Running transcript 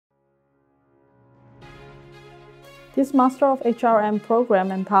This Master of HRM program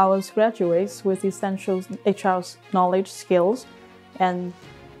empowers graduates with essential HR knowledge, skills, and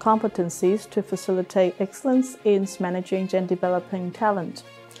competencies to facilitate excellence in managing and developing talent.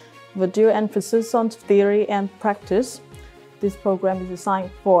 With due emphasis on theory and practice, this program is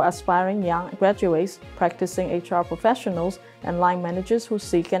designed for aspiring young graduates, practicing HR professionals, and line managers who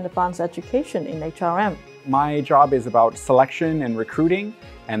seek an advanced education in HRM. My job is about selection and recruiting,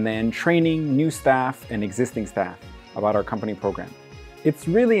 and then training new staff and existing staff about our company program. It's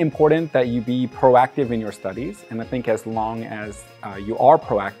really important that you be proactive in your studies, and I think as long as you are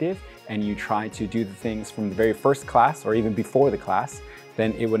proactive and you try to do the things from the very first class or even before the class,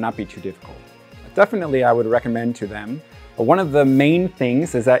 then it would not be too difficult. Definitely, I would recommend to them. But one of the main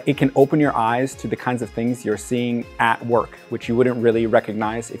things is that it can open your eyes to the kinds of things you're seeing at work, which you wouldn't really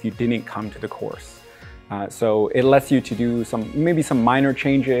recognize if you didn't come to the course. So it lets you to do maybe some minor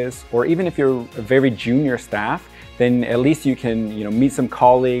changes, or even if you're a very junior staff, then at least you can meet some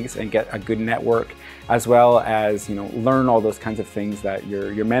colleagues and get a good network, as well as learn all those kinds of things that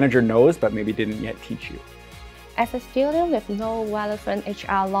your manager knows but maybe didn't yet teach you. As a student with no relevant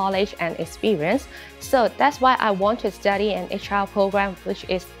HR knowledge and experience, so that's why I want to study an HR program which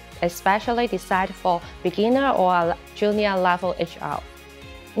is especially designed for beginner or junior level HR.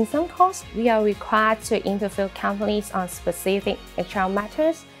 In some courses, we are required to interview companies on specific HR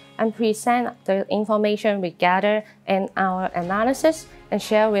matters and present the information we gather in our analysis and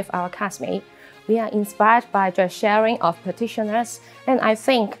share with our classmates. We are inspired by the sharing of practitioners, and I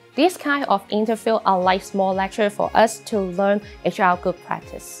think this kind of interview are like small lecture for us to learn HR good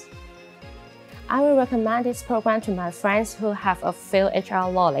practice. I will recommend this program to my friends who have a few HR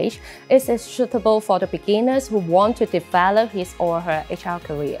knowledge. It is suitable for the beginners who want to develop his or her HR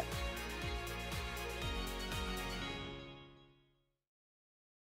career.